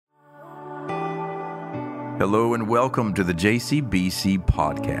Hello and welcome to the JCBC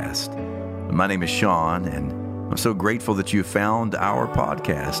podcast. My name is Sean, and I'm so grateful that you found our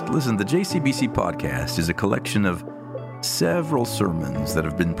podcast. Listen, the JCBC podcast is a collection of several sermons that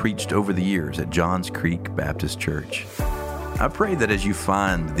have been preached over the years at Johns Creek Baptist Church. I pray that as you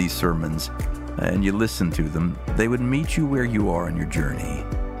find these sermons and you listen to them, they would meet you where you are in your journey.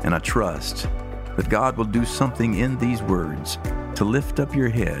 And I trust that God will do something in these words to lift up your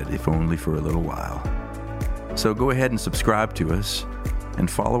head, if only for a little while. So go ahead and subscribe to us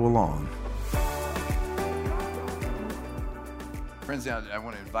and follow along. Friends, I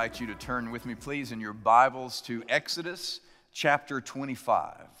want to invite you to turn with me, please, in your Bibles to Exodus chapter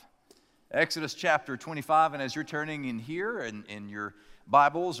 25. Exodus chapter 25, and as you're turning in here in your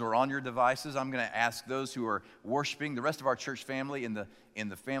Bibles or on your devices, I'm going to ask those who are worshiping, the rest of our church family in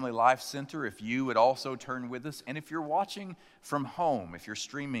the Family Life Center, if you would also turn with us. And if you're watching from home, if you're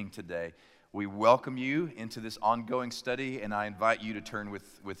streaming today, we welcome you into this ongoing study, and I invite you to turn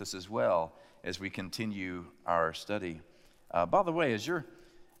with us as well as we continue our study. By the way, as you're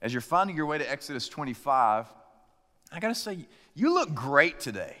finding your way to Exodus 25, I got to say, you look great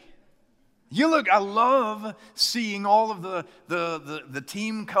today. I love seeing all of the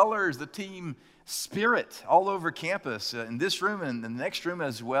team colors, the team spirit all over campus, in this room and in the next room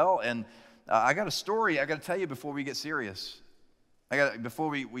as well. And I got a story I got to tell you before we get serious. Before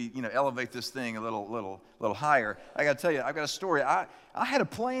we elevate this thing a little higher, I got to tell you, I've got a story. I had a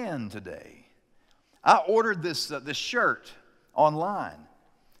plan today. I ordered this shirt online,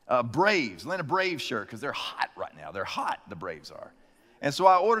 Braves, Atlanta Braves shirt, because they're hot right now. They're hot, the Braves are. And so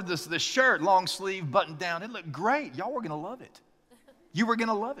I ordered this shirt, long sleeve, buttoned down. It looked great. Y'all were going to love it. You were going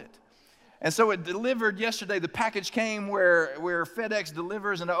to love it. And so it delivered yesterday. The package came where FedEx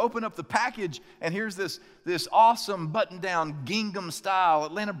delivers, and I open up the package, and here's this awesome button-down gingham style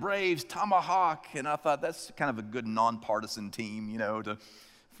Atlanta Braves tomahawk. And I thought that's kind of a good nonpartisan team,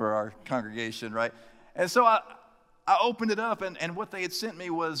 for our congregation, right? And so I opened it up, and what they had sent me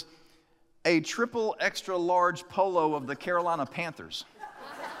was a triple extra large polo of the Carolina Panthers.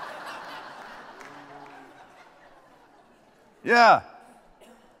 Yeah.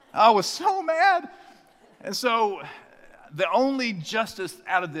 I was so mad. And so the only justice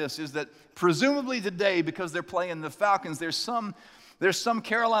out of this is that presumably today, because they're playing the Falcons, there's some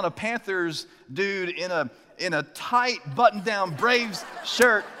Carolina Panthers dude in a tight button-down Braves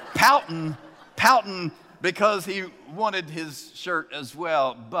shirt pouting because he wanted his shirt as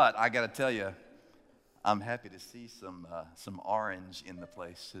well. But I got to tell you, I'm happy to see some orange in the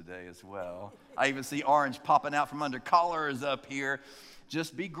place today as well. I even see orange popping out from under collars up here.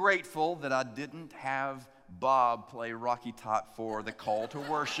 Just be grateful that I didn't have Bob play Rocky Top for the call to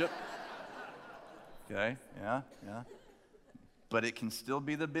worship. Okay, yeah. But it can still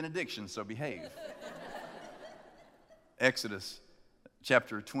be the benediction, so behave. Exodus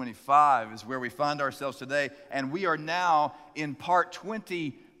chapter 25 is where we find ourselves today, and we are now in part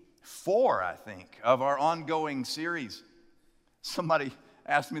 24, I think, of our ongoing series. Somebody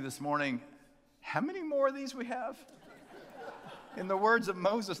asked me this morning, how many more of these we have? In the words of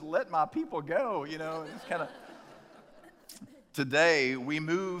Moses, let my people go, it's kind of. Today, we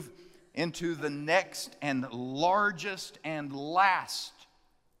move into the next and largest and last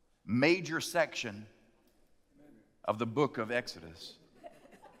major section of the book of Exodus.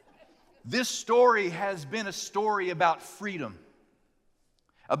 This story has been a story about freedom,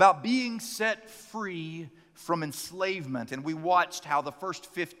 about being set free from enslavement. And we watched how the first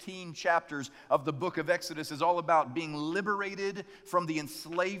 15 chapters of the book of Exodus is all about being liberated from the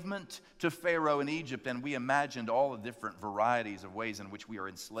enslavement to Pharaoh in Egypt. And we imagined all the different varieties of ways in which we are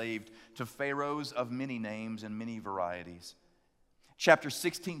enslaved to pharaohs of many names and many varieties. Chapter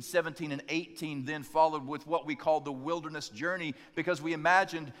 16, 17, and 18 then followed with what we called the wilderness journey, because we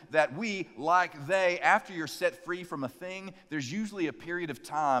imagined that we, like they, after you're set free from a thing, there's usually a period of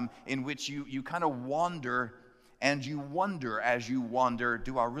time in which you kind of wander, and you wonder as you wander,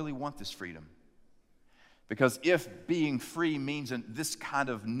 do I really want this freedom? Because if being free means this kind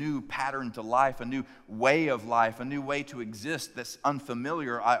of new pattern to life, a new way of life, a new way to exist that's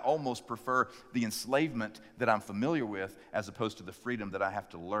unfamiliar, I almost prefer the enslavement that I'm familiar with as opposed to the freedom that I have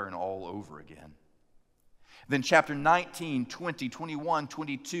to learn all over again. Then chapter 19, 20, 21,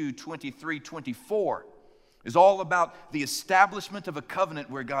 22, 23, 24 is all about the establishment of a covenant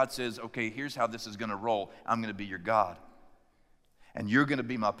where God says, okay, here's how this is going to roll. I'm going to be your God, and you're going to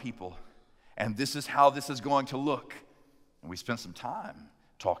be my people. And this is how this is going to look. And we spent some time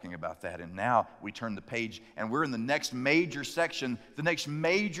talking about that. And now we turn the page, and we're in the next major section. The next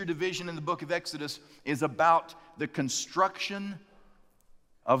major division in the book of Exodus is about the construction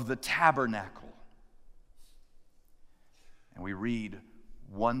of the tabernacle. And we read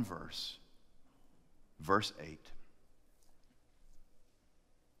one verse, verse 8.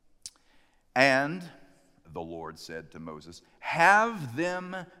 And the Lord said to Moses, have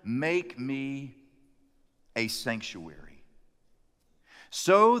them make me a sanctuary,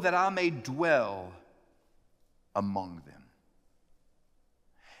 so that I may dwell among them.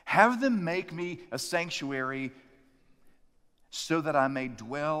 Have them make me a sanctuary, so that I may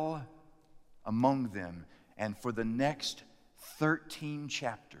dwell among them. And for the next 13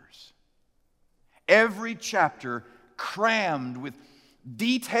 chapters, every chapter crammed with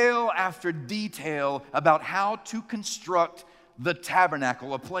detail after detail about how to construct the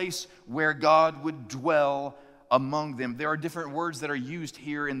tabernacle, a place where God would dwell among them. There are different words that are used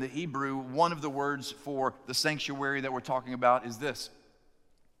here in the Hebrew. One of the words for the sanctuary that we're talking about is this: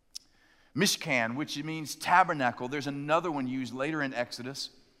 Mishkan, which means tabernacle. There's another one used later in Exodus,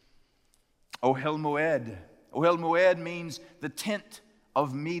 Ohel Moed. Ohel Moed means the tent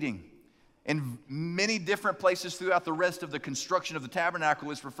of meeting. In many different places throughout the rest of the construction of the tabernacle,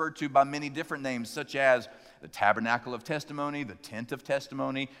 it's referred to by many different names, such as the tabernacle of testimony, the tent of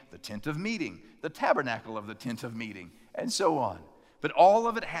testimony, the tent of meeting, the tabernacle of the tent of meeting, and so on. But all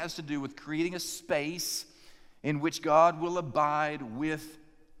of it has to do with creating a space in which God will abide with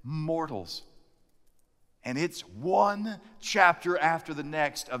mortals. And it's one chapter after the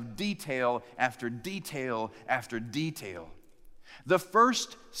next of detail after detail after detail. The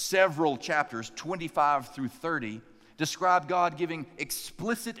first several chapters, 25 through 30, describe God giving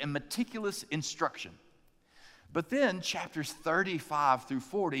explicit and meticulous instruction. But then chapters 35 through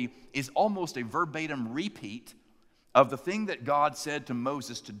 40 is almost a verbatim repeat of the thing that God said to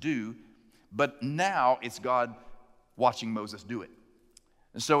Moses to do, but now it's God watching Moses do it.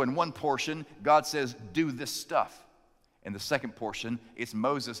 And so in one portion, God says, do this stuff. In the second portion, it's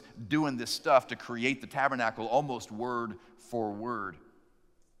Moses doing this stuff to create the tabernacle almost word for word.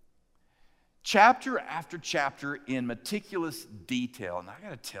 Chapter after chapter in meticulous detail. And I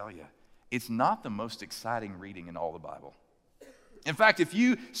got to tell you, it's not the most exciting reading in all the Bible. In fact, if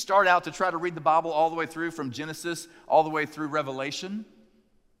you start out to try to read the Bible all the way through from Genesis all the way through Revelation,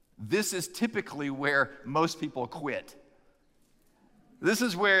 this is typically where most people quit. This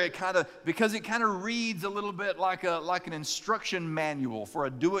is where because it kind of reads a little bit like an instruction manual for a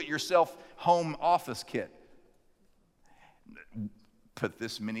do-it-yourself home office kit. Put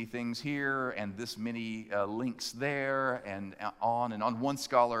this many things here and this many links there and on and on. One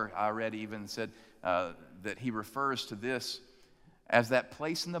scholar I read even said that he refers to this as that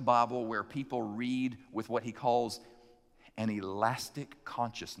place in the Bible where people read with what he calls an elastic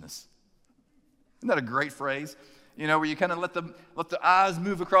consciousness. Isn't that a great phrase? You know, where you kind of let the eyes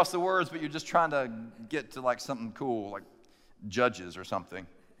move across the words, but you're just trying to get to like something cool, like Judges or something.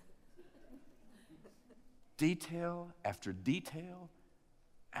 Detail after detail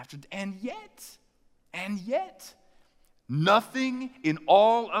after, and yet, nothing in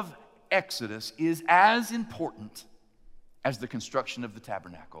all of Exodus is as important as the construction of the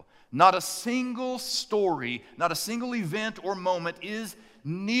tabernacle. Not a single story, not a single event or moment is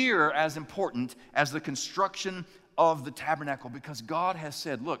near as important as the construction of the tabernacle, because God has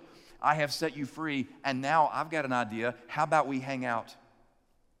said, look, I have set you free, and now I've got an idea. How about we hang out?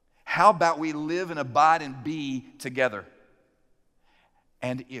 How about we live and abide and be together?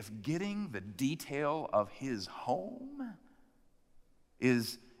 And if getting the detail of his home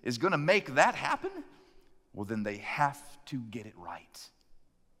is going to make that happen, well, then they have to get it right.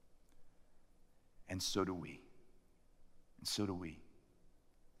 And so do we. And so do we.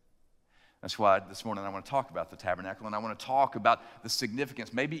 That's why this morning I want to talk about the tabernacle, and I want to talk about the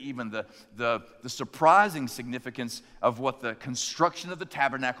significance, maybe even the surprising significance of what the construction of the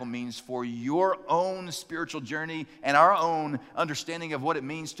tabernacle means for your own spiritual journey and our own understanding of what it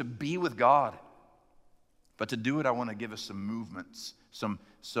means to be with God. But to do it, I want to give us some movements,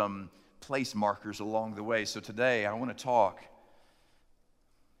 some place markers along the way. So today I want to talk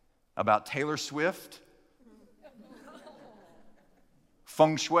about Taylor Swift,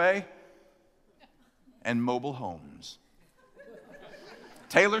 feng shui, and mobile homes.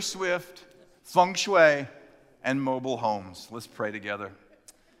 Taylor Swift, feng shui, and mobile homes. Let's pray together.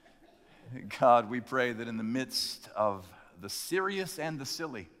 God, we pray that in the midst of the serious and the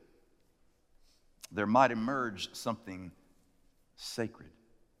silly, there might emerge something sacred.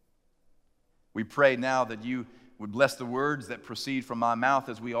 We pray now that you would bless the words that proceed from my mouth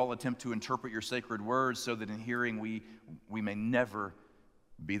as we all attempt to interpret your sacred words, so that in hearing we may never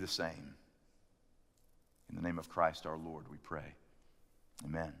be the same. In the name of Christ our Lord, we pray.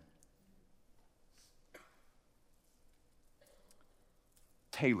 Amen.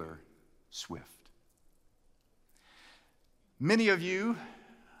 Taylor Swift. Many of you,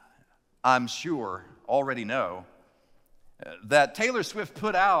 I'm sure, already know that Taylor Swift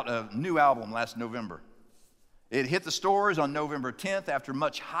put out a new album last November. It hit the stores on November 10th after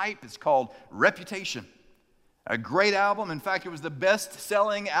much hype. It's called Reputation. A great album. In fact, it was the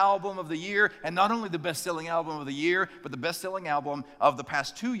best-selling album of the year, and not only the best-selling album of the year, but the best-selling album of the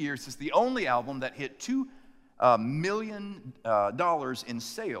past 2 years. It's the only album that hit $2 million in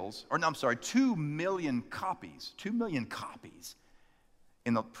sales, 2 million copies, 2 million copies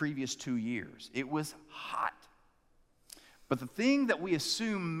in the previous 2 years. It was hot. But the thing that we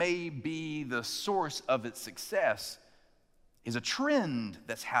assume may be the source of its success is a trend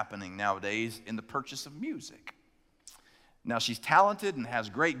that's happening nowadays in the purchase of music. Now, she's talented and has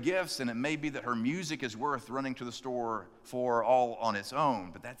great gifts, and it may be that her music is worth running to the store for all on its own,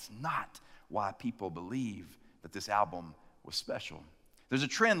 but that's not why people believe that this album was special. There's a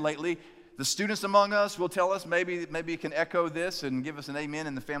trend lately. The students among us will tell us, maybe you can echo this and give us an amen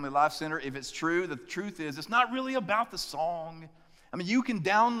in the Family Life Center if it's true. The truth is, it's not really about the song. I mean, you can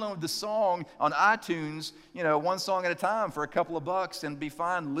download the song on iTunes, one song at a time for a couple of bucks and be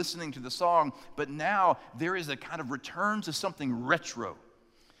fine listening to the song. But now there is a kind of return to something retro,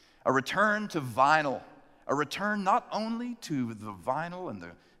 a return to vinyl, a return not only to the vinyl and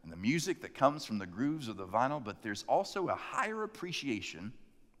the music that comes from the grooves of the vinyl, but there's also a higher appreciation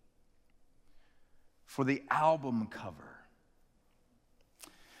for the album cover.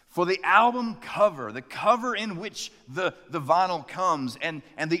 For the album cover, the cover in which the vinyl comes, and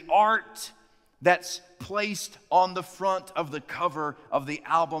the art that's placed on the front of the cover of the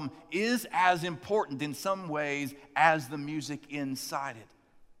album is as important in some ways as the music inside it.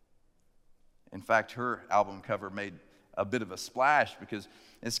 In fact, her album cover made a bit of a splash because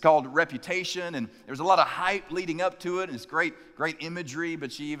it's called Reputation, and there's a lot of hype leading up to it, and it's great imagery,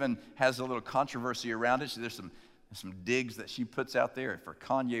 but she even has a little controversy around it. So there's some digs that she puts out there for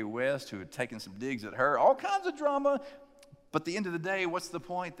Kanye West, who had taken some digs at her, all kinds of drama. But at the end of the day, what's the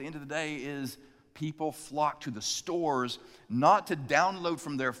point? The end of the day is people flock to the stores not to download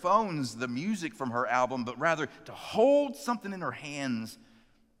from their phones the music from her album, but rather to hold something in her hands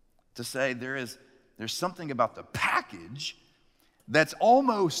to say there's something about the package that's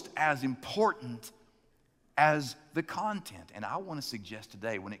almost as important as the content. And I want to suggest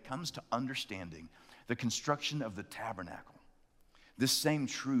today, when it comes to understanding the construction of the tabernacle, this same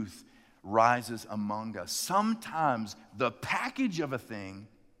truth rises among us. Sometimes the package of a thing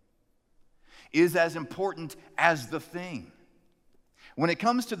is as important as the thing. When it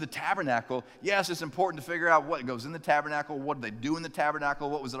comes to the tabernacle, yes, it's important to figure out what goes in the tabernacle, what do they do in the tabernacle,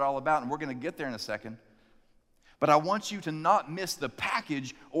 what was it all about, and we're going to get there in a second. But I want you to not miss the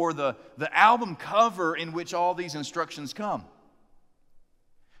package or the album cover in which all these instructions come.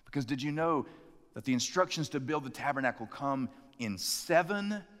 Because did you know that the instructions to build the tabernacle come in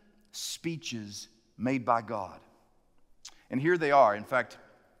 7 speeches made by God? And here they are. In fact,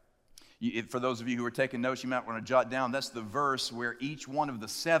 for those of you who are taking notes, you might want to jot down, that's the verse where each one of the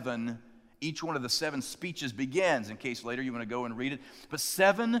seven speeches begins, in case later you want to go and read it. But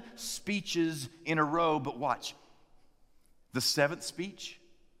 7 speeches in a row, but watch. The 7th speech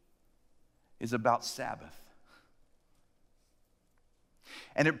is about Sabbath.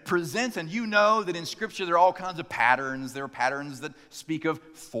 And it presents, and you know that in Scripture there are all kinds of patterns. There are patterns that speak of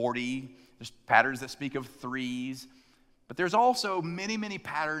 40. There's patterns that speak of 3s. But there's also many, many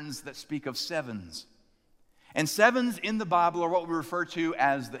patterns that speak of 7s. And 7s in the Bible are what we refer to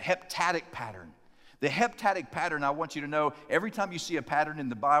as the heptadic pattern. The heptadic pattern, I want you to know, every time you see a pattern in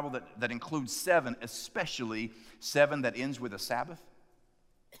the Bible that includes 7, especially 7 that ends with a Sabbath,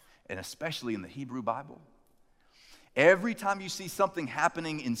 and especially in the Hebrew Bible, every time you see something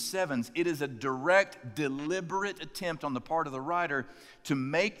happening in 7s, it is a direct, deliberate attempt on the part of the writer to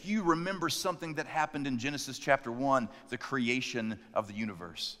make you remember something that happened in Genesis chapter 1, the creation of the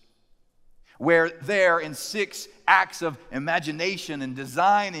universe. Where there, in 6 acts of imagination and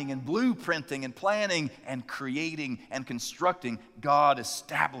designing and blueprinting and planning and creating and constructing, God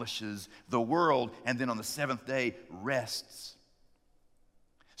establishes the world and then on the 7th day rests.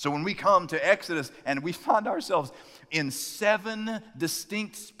 So when we come to Exodus and we find ourselves in 7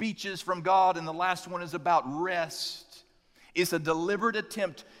 distinct speeches from God, and the last one is about rest, it's a deliberate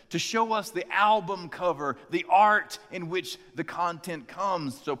attempt to show us the album cover, the art in which the content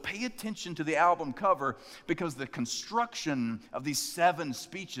comes. So pay attention to the album cover, because the construction of these 7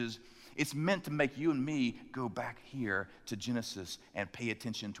 speeches, it's meant to make you and me go back here to Genesis and pay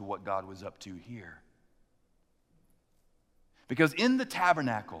attention to what God was up to here. Because in the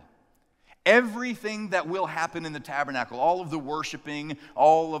tabernacle, Everything that will happen in the tabernacle, all of the worshiping,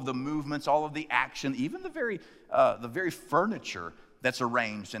 all of the movements, all of the action, even the very furniture that's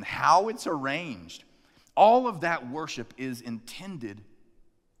arranged and how it's arranged, all of that worship is intended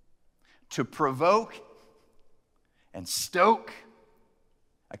to provoke and stoke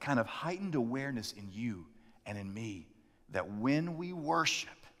a kind of heightened awareness in you and in me that when we worship,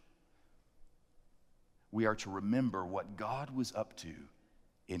 we are to remember what God was up to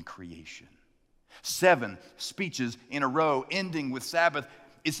in creation. 7 speeches in a row, ending with Sabbath.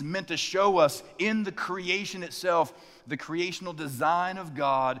 It's meant to show us in the creation itself, the creational design of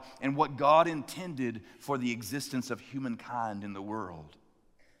God and what God intended for the existence of humankind in the world.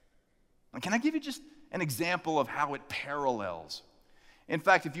 And can I give you just an example of how it parallels? In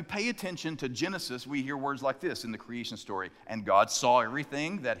fact, if you pay attention to Genesis, we hear words like this in the creation story. And God saw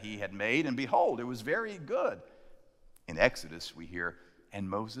everything that he had made, and behold, it was very good. In Exodus, we hear, and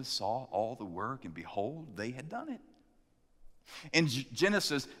Moses saw all the work, and behold, they had done it. In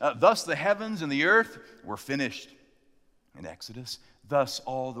Genesis, thus the heavens and the earth were finished. In Exodus, thus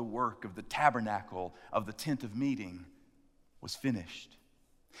all the work of the tabernacle, of the tent of meeting, was finished.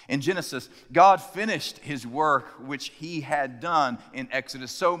 In Genesis, God finished his work which he had done in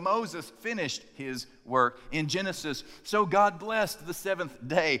Exodus. So Moses finished his work in Genesis. So God blessed the 7th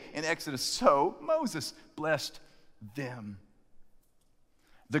day in Exodus. So Moses blessed them.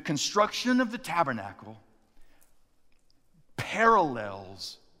 The construction of the tabernacle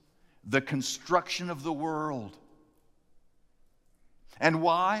parallels the construction of the world. And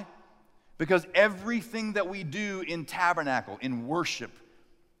why? Because everything that we do in tabernacle, in worship,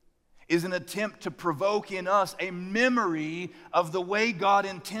 is an attempt to provoke in us a memory of the way God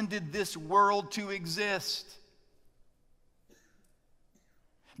intended this world to exist.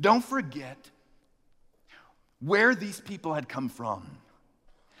 Don't forget where these people had come from.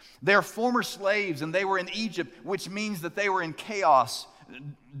 They're former slaves, and they were in Egypt, which means that they were in chaos.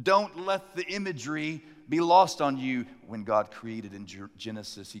 Don't let the imagery be lost on you. When God created in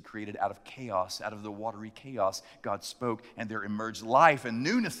Genesis, he created out of chaos, out of the watery chaos. God spoke, and there emerged life and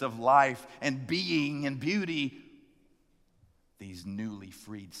newness of life and being and beauty. These newly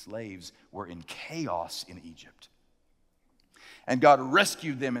freed slaves were in chaos in Egypt. And God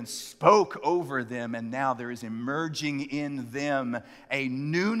rescued them and spoke over them, and now there is emerging in them a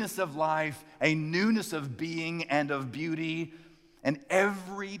newness of life, a newness of being and of beauty. And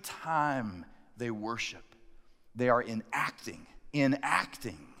every time they worship, they are enacting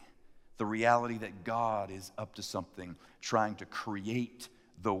the reality that God is up to something, trying to create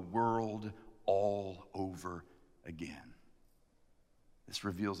the world all over again. This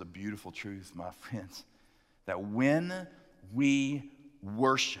reveals a beautiful truth, my friends, that when we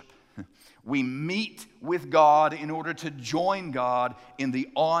worship, we meet with God in order to join God in the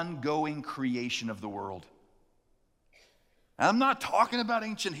ongoing creation of the world. I'm not talking about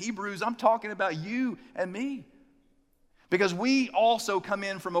ancient Hebrews. I'm talking about you and me. Because we also come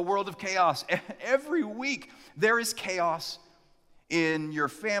in from a world of chaos. Every week there is chaos in your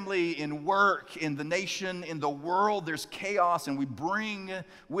family, in work, in the nation, in the world. There's chaos, and we bring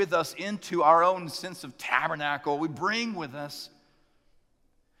with us into our own sense of tabernacle. We bring with us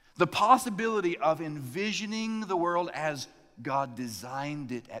the possibility of envisioning the world as God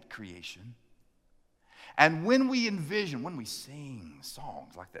designed it at creation. And when we envision, when we sing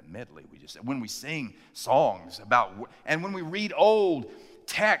songs like that medley we just said, when we sing songs about, and when we read old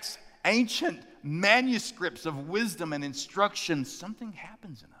texts, ancient manuscripts of wisdom and instruction, something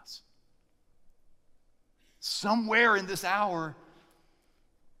happens in us. Somewhere in this hour,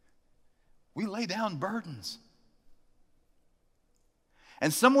 we lay down burdens.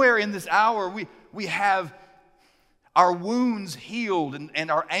 And somewhere in this hour, we have our wounds healed and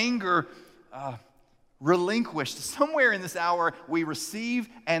our anger relinquished. Somewhere in this hour, we receive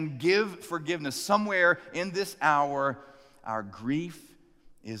and give forgiveness. Somewhere in this hour, our grief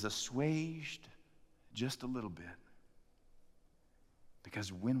is assuaged just a little bit.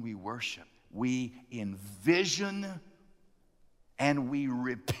 Because when we worship, we envision and we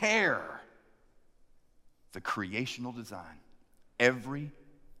repair the creational design every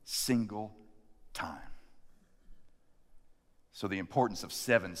single time. So the importance of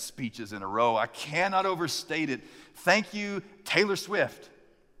 7 speeches in a row, I cannot overstate it. Thank you, Taylor Swift,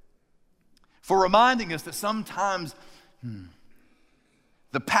 for reminding us that sometimes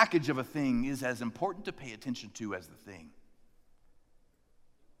the package of a thing is as important to pay attention to as the thing.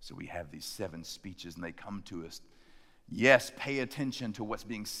 So we have these 7 speeches, and they come to us. Yes, pay attention to what's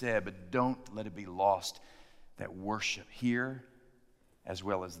being said, but don't let it be lost that worship here as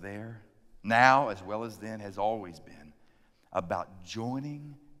well as there, now as well as then, has always been about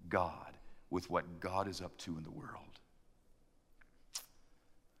joining God with what God is up to in the world.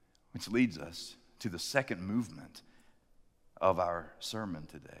 Which leads us to the second movement of our sermon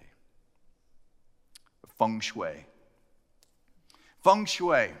today. Feng Shui. Feng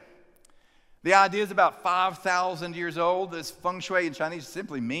Shui. The idea is about 5,000 years old. This Feng Shui in Chinese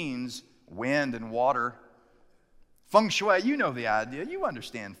simply means wind and water. Feng Shui, you know the idea. You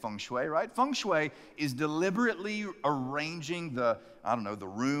understand Feng Shui, right? Feng Shui is deliberately arranging the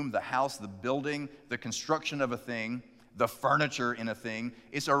room, the house, the building, the construction of a thing, the furniture in a thing.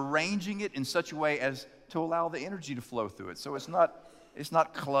 It's arranging it in such a way as to allow the energy to flow through it. So it's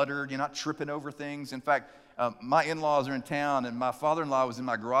not cluttered. You're not tripping over things. In fact, my in-laws are in town, and my father-in-law was in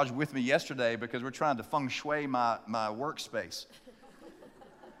my garage with me yesterday because we're trying to Feng Shui my workspace.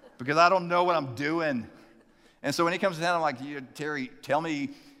 Because I don't know what I'm doing. And so when he comes to town, I'm like, Terry, tell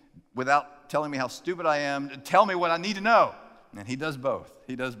me, without telling me how stupid I am, tell me what I need to know. And he does both.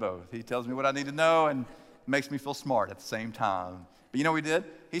 He does both. He tells me what I need to know and makes me feel smart at the same time. But you know what he did?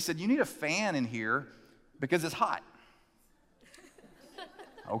 He said, you need a fan in here because it's hot.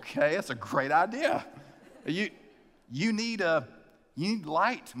 Okay, that's a great idea. You need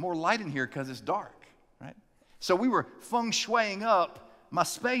light, more light in here because it's dark, right? So we were Feng Shuiing up my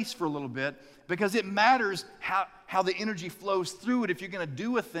space for a little bit because it matters how the energy flows through it. If you're going to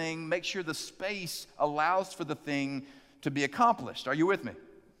do a thing, make sure the space allows for the thing to be accomplished. Are you with me?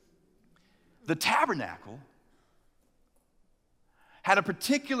 The tabernacle had a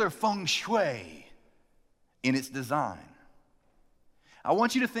particular Feng Shui in its design. I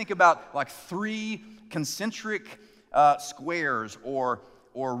want you to think about like 3 concentric squares or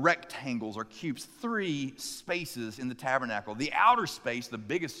rectangles or cubes, 3 spaces in the tabernacle. The outer space, the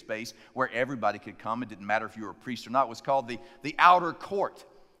biggest space where everybody could come, it didn't matter if you were a priest or not, was called the outer court.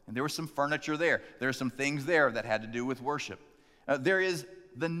 And there was some furniture there. There are some things there that had to do with worship. There is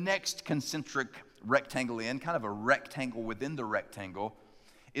the next concentric rectangle kind of a rectangle within the rectangle,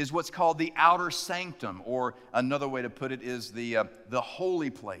 is what's called the outer sanctum, or another way to put it is the holy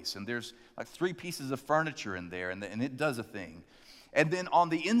place. And there's like 3 pieces of furniture in there, and it does a thing. And then on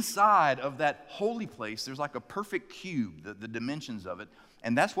the inside of that holy place, there's like a perfect cube, the dimensions of it,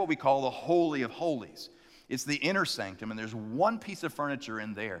 and that's what we call the Holy of Holies. It's the inner sanctum, and there's 1 piece of furniture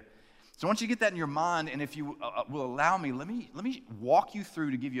in there. So once you get that in your mind, and if you will allow me, let me walk you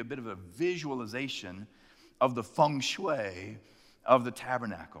through to give you a bit of a visualization of the Feng Shui of the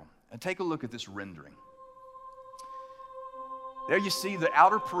tabernacle. And take a look at this rendering. There you see the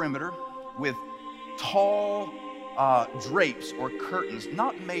outer perimeter with tall drapes or curtains,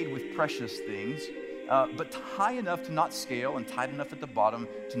 not made with precious things, but high enough to not scale and tight enough at the bottom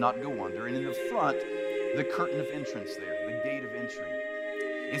to not go under. And in the front, the curtain of entrance there, the gate of entry,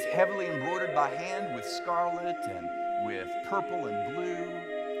 is heavily embroidered by hand with scarlet and with purple and blue.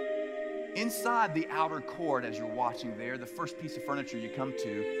 Inside the outer court, as you're watching there, the first piece of furniture you come to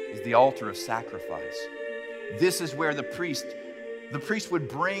is the altar of sacrifice. This is where the priest would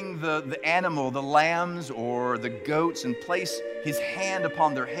bring the animal, the lambs or the goats, and place his hand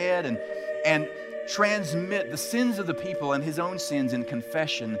upon their head and transmit the sins of the people and his own sins in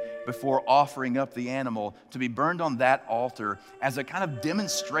confession before offering up the animal to be burned on that altar as a kind of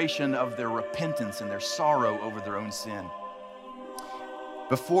demonstration of their repentance and their sorrow over their own sin.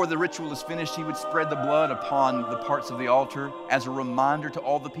 Before the ritual is finished, he would spread the blood upon the parts of the altar as a reminder to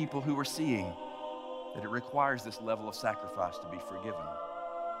all the people who were seeing that it requires this level of sacrifice to be forgiven.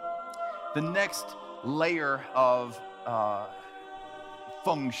 The next layer of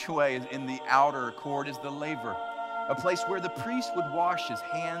Feng Shui in the outer court is the laver, a place where the priest would wash his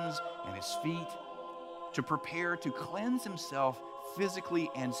hands and his feet to prepare to cleanse himself physically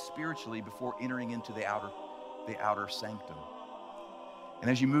and spiritually before entering into the outer sanctum. And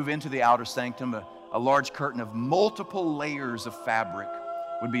as you move into the outer sanctum, a large curtain of multiple layers of fabric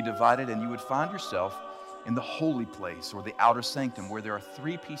would be divided, and you would find yourself in the holy place, or the outer sanctum, where there are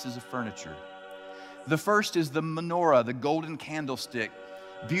 3 pieces of furniture. The first is the menorah, the golden candlestick,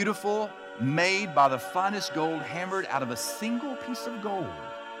 beautiful, made by the finest gold, hammered out of a single piece of gold.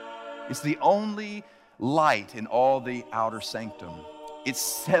 It's the only light in all the outer sanctum. It's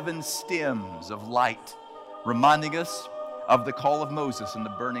 7 stems of light, reminding us of the call of Moses in the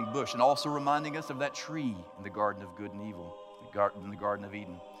burning bush, and also reminding us of that tree in the Garden of Good and Evil, in the Garden of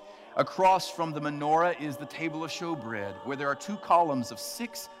Eden. Across from the menorah is the table of showbread, where there are 2 columns of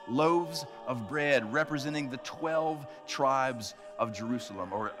 6 loaves of bread representing the 12 tribes of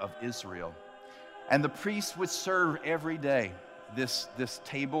Jerusalem, or of Israel. And the priests would serve every day this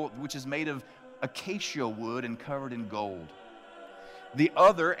table, which is made of acacia wood and covered in gold. The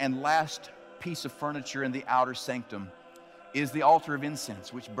other and last piece of furniture in the outer sanctum is the altar of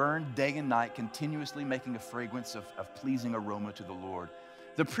incense, which burned day and night, continuously making a fragrance of pleasing aroma to the Lord.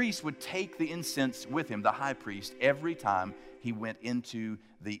 The priest would take the incense with him, the high priest, every time he went into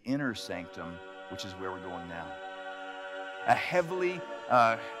the inner sanctum, which is where we're going now. A heavily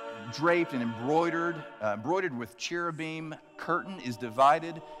draped and embroidered with cherubim curtain is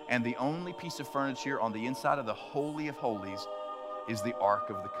divided, and the only piece of furniture on the inside of the Holy of Holies is the Ark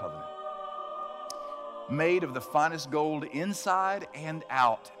of the Covenant. Made of the finest gold inside and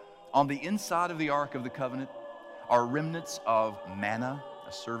out. On the inside of the Ark of the Covenant are remnants of manna,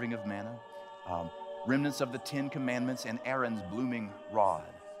 a serving of manna, remnants of the 10 Commandments, and Aaron's blooming rod.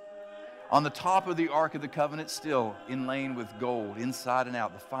 On the top of the Ark of the Covenant, still inlaid with gold, inside and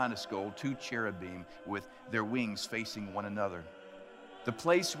out, the finest gold, 2 cherubim with their wings facing one another. The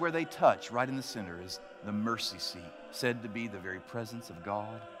place where they touch, right in the center, is the mercy seat, said to be the very presence of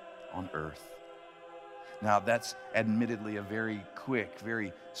God on earth. Now, that's admittedly a very quick,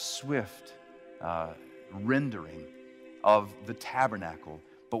 very swift rendering of the tabernacle.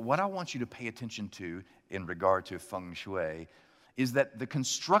 But what I want you to pay attention to in regard to feng shui is that the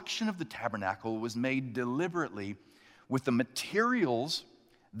construction of the tabernacle was made deliberately with the materials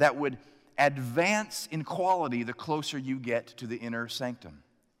that would advance in quality the closer you get to the inner sanctum.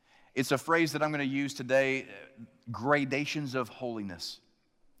 It's a phrase that I'm going to use today, gradations of holiness.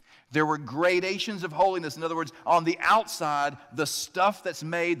 There were gradations of holiness. In other words, on the outside, the stuff that's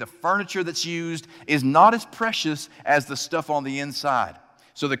made, the furniture that's used, is not as precious as the stuff on the inside.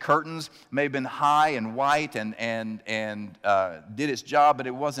 So the curtains may have been high and white and did its job, but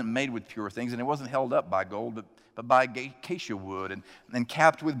it wasn't made with pure things, and it wasn't held up by gold, but by acacia wood and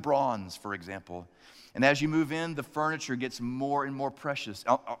capped with bronze, for example. And as you move in, the furniture gets more and more precious.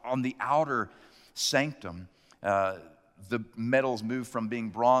 On the outer sanctum, the metals move from being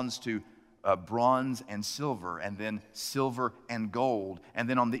bronze to bronze and silver, and then silver and gold. And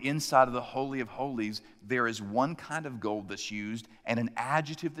then on the inside of the Holy of Holies, there is one kind of gold that's used, and an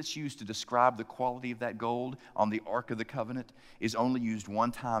adjective that's used to describe the quality of that gold on the Ark of the Covenant is only used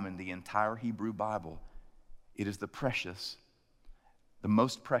one time in the entire Hebrew Bible. It is the precious, the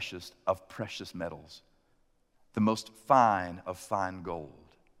most precious of precious metals, the most fine of fine gold.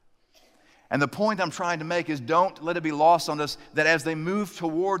 And the point I'm trying to make is, don't let it be lost on us that as they move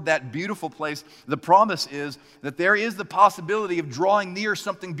toward that beautiful place, the promise is that there is the possibility of drawing near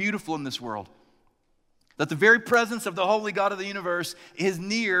something beautiful in this world. That the very presence of the holy God of the universe is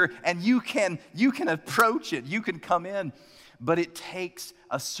near, and you can approach it, you can come in. But it takes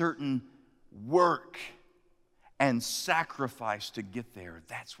a certain work and sacrifice to get there.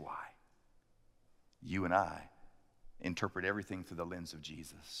 That's why you and I interpret everything through the lens of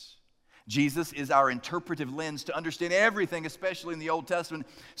Jesus. Jesus is our interpretive lens to understand everything, especially in the Old Testament.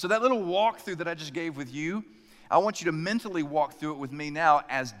 So that little walkthrough that I just gave with you, I want you to mentally walk through it with me now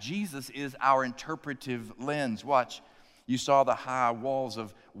as Jesus is our interpretive lens. Watch. You saw the high walls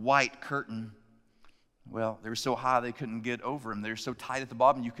of white curtain. Well, they were so high they couldn't get over them. They were so tight at the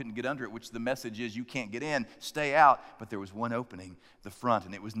bottom you couldn't get under it, which the message is you can't get in, stay out. But there was one opening, the front,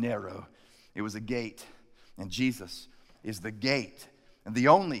 and it was narrow. It was a gate. And Jesus is the gate, and the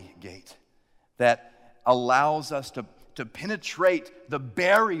only gate that allows us to penetrate the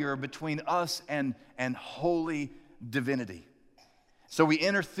barrier between us and holy divinity. So we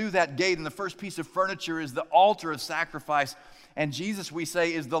enter through that gate, and the first piece of furniture is the altar of sacrifice. And Jesus, we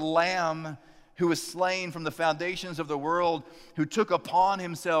say, is the Lamb who was slain from the foundations of the world, who took upon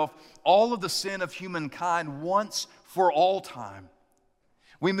himself all of the sin of humankind once for all time.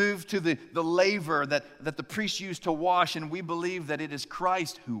 We move to the laver that the priests used to wash, and we believe that it is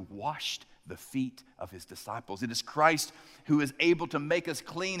Christ who washed the feet of his disciples. It is Christ who is able to make us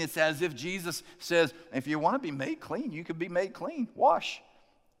clean. It's as if Jesus says, if you want to be made clean, you can be made clean. Wash.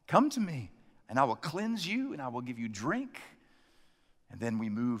 Come to me, and I will cleanse you, and I will give you drink. And then we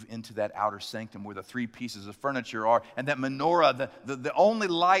move into that outer sanctum where the 3 pieces of furniture are, and that menorah, the only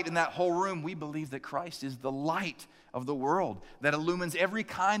light in that whole room. We believe that Christ is the light of the world that illumines every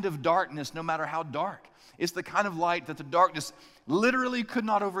kind of darkness, no matter how dark. It's the kind of light that the darkness literally could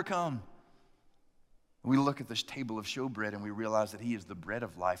not overcome. We look at this table of showbread and we realize that he is the bread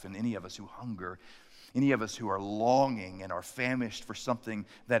of life, and any of us who hunger, any of us who are longing and are famished for something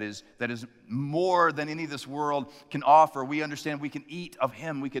that is more than any of this world can offer, we understand we can eat of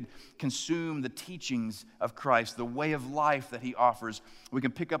him. We can consume the teachings of Christ, the way of life that he offers. We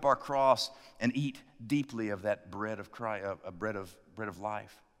can pick up our cross and eat deeply of that bread of Christ, bread of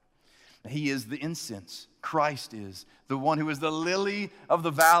life. He is the incense. Christ is the one who is the lily of the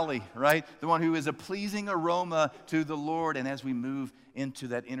valley, right? The one who is a pleasing aroma to the Lord. And as we move into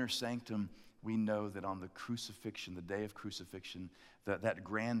that inner sanctum, we know that on the crucifixion, the day of crucifixion, that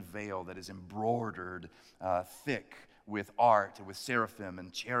grand veil that is embroidered thick with art, with seraphim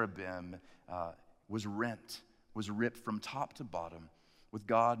and cherubim, was ripped from top to bottom, with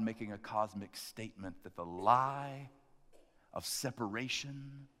God making a cosmic statement that the lie of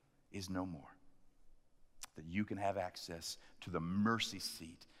separation is no more. That you can have access to the mercy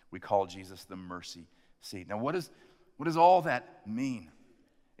seat. We call Jesus the mercy seat. Now, what does all that mean?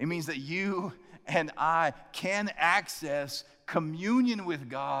 It means that you and I can access communion with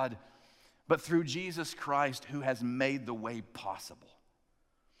God, but through Jesus Christ, who has made the way possible.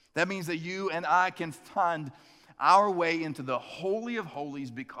 That means that you and I can find our way into the Holy of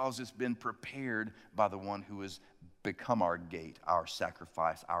Holies because it's been prepared by the one who has become our gate, our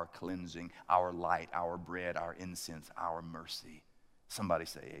sacrifice, our cleansing, our light, our bread, our incense, our mercy. Somebody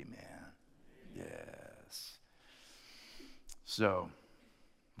say amen. Yes. So,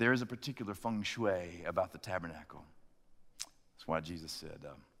 there is a particular feng shui about the tabernacle. That's why Jesus said,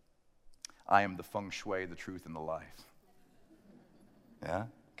 I am the feng shui, the truth, and the life. Yeah,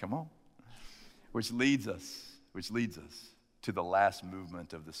 come on. Which leads us to the last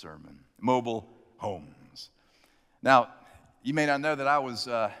movement of the sermon, mobile homes. Now, you may not know that I was,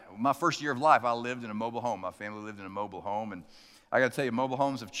 my first year of life, I lived in a mobile home. My family lived in a mobile home, and I got to tell you, mobile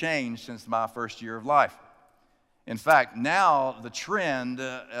homes have changed since my first year of life. In fact, now the trend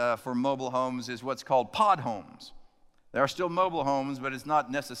for mobile homes is what's called pod homes. There are still mobile homes, but it's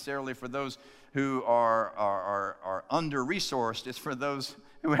not necessarily for those who are under-resourced. It's for those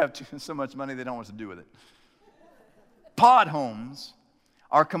who have so much money they don't know what to do with it. Pod homes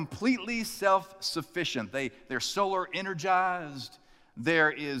are completely self-sufficient. They're solar energized.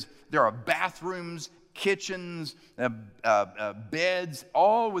 There are bathrooms, kitchens, beds,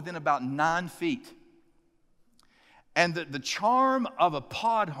 all within about 9 feet. And the charm of a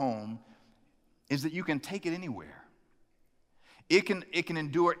pod home is that you can take it anywhere. It can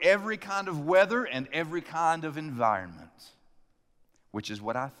endure every kind of weather and every kind of environment, which is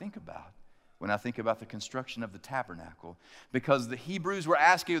what I think about when I think about the construction of the tabernacle. Because the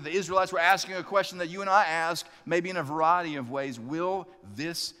Israelites were asking a question that you and I ask, maybe in a variety of ways. Will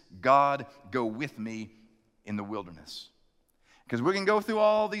this God go with me in the wilderness? Because we can go through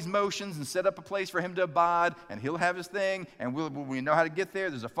all these motions and set up a place for him to abide, and he'll have his thing, and we know how to get there.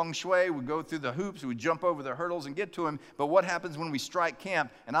 There's a feng shui. We go through the hoops. We jump over the hurdles and get to him. But what happens when we strike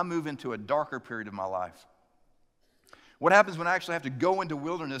camp and I move into a darker period of my life? What happens when I actually have to go into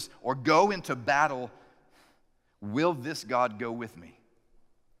wilderness or go into battle? Will this God go with me?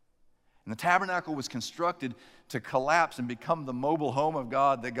 And the tabernacle was constructed to collapse and become the mobile home of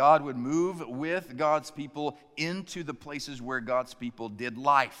God, that God would move with God's people into the places where God's people did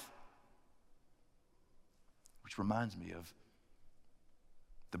life. Which reminds me of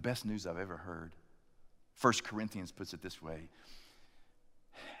the best news I've ever heard. 1 Corinthians puts it this way.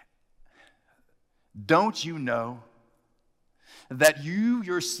 Don't you know that you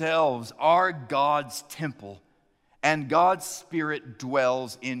yourselves are God's temple, and God's Spirit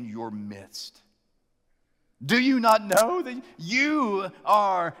dwells in your midst? Do you not know that you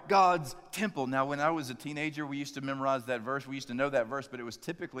are God's temple? Now, when I was a teenager, we used to memorize that verse. We used to know that verse, but it was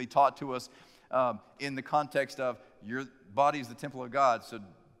typically taught to us in the context of your body is the temple of God, so,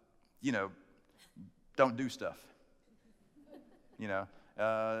 don't do stuff. You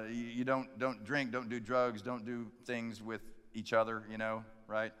don't drink, don't do drugs, don't do things with each other,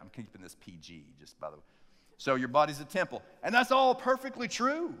 right? I'm keeping this PG, just by the way. So your body's a temple. And that's all perfectly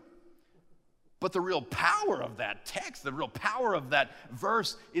true. But the real power of that text, the real power of that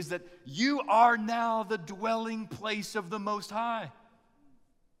verse is that you are now the dwelling place of the Most High.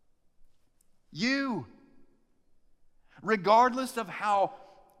 You. Regardless of how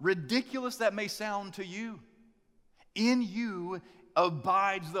ridiculous that may sound to you, in you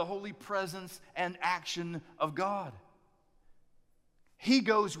abides the holy presence and action of God. He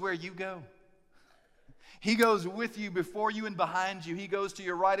goes where you go. He goes with you, before you, and behind you. He goes to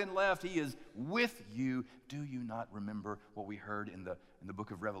your right and left. He is with you. Do you not remember what we heard in the book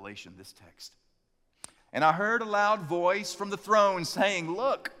of Revelation, this text? And I heard a loud voice from the throne saying,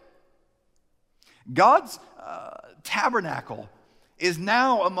 look, God's tabernacle is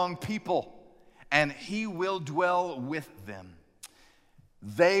now among people, and he will dwell with them.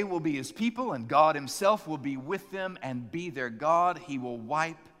 They will be his people, and God himself will be with them and be their God. He will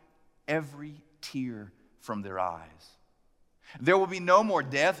wipe every tear from their eyes. There will be no more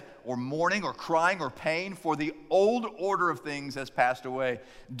death or mourning or crying or pain, for the old order of things has passed away.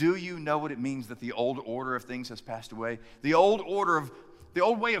 Do you know what it means that the old order of things has passed away? The old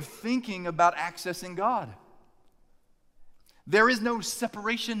way of thinking about accessing God. There is no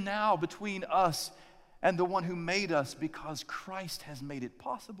separation now between us and the one who made us because Christ has made it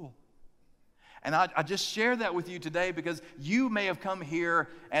possible. And I just share that with you today because you may have come here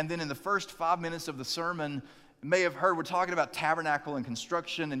and then in the first 5 minutes of the sermon may have heard we're talking about tabernacle and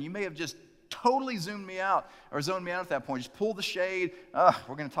construction, and you may have just totally zoned me out at that point. Just pull the shade.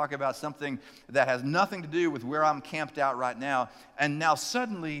 We're going to talk about something that has nothing to do with where I'm camped out right now. And now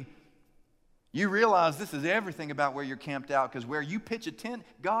suddenly you realize this is everything about where you're camped out, because where you pitch a tent,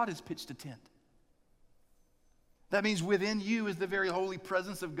 God has pitched a tent. That means within you is the very holy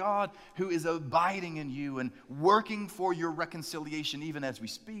presence of God who is abiding in you and working for your reconciliation even as we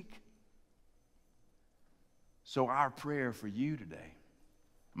speak. So our prayer for you today,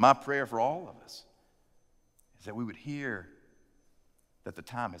 my prayer for all of us, is that we would hear that the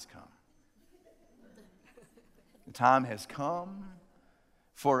time has come. The time has come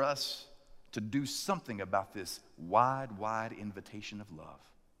for us to do something about this wide, wide invitation of love.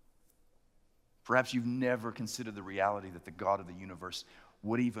 Perhaps you've never considered the reality that the God of the universe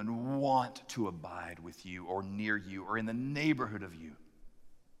would even want to abide with you or near you or in the neighborhood of you.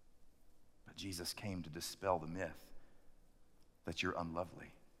 But Jesus came to dispel the myth that you're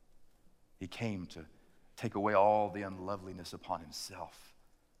unlovely. He came to take away all the unloveliness upon himself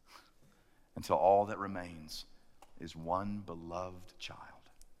until all that remains is one beloved child.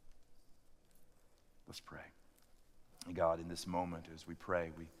 Let's pray. God, in this moment as we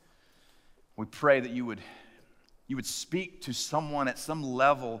pray, we pray that you would speak to someone at some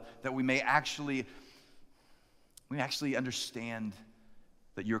level that we may actually understand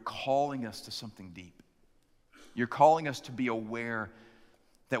that you're calling us to something deep. You're calling us to be aware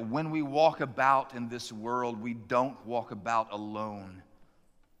that when we walk about in this world, we don't walk about alone.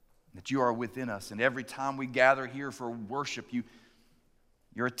 That you are within us. And every time we gather here for worship,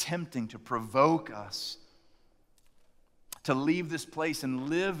 you're attempting to provoke us to leave this place and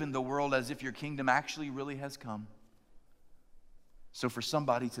live in the world as if your kingdom actually really has come. So for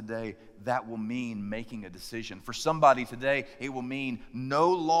somebody today, that will mean making a decision. For somebody today, it will mean no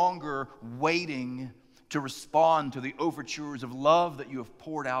longer waiting to respond to the overtures of love that you have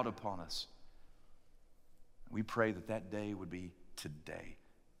poured out upon us. We pray that that day would be today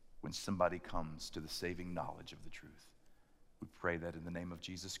when somebody comes to the saving knowledge of the truth. We pray that in the name of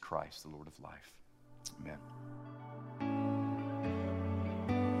Jesus Christ, the Lord of life. Amen.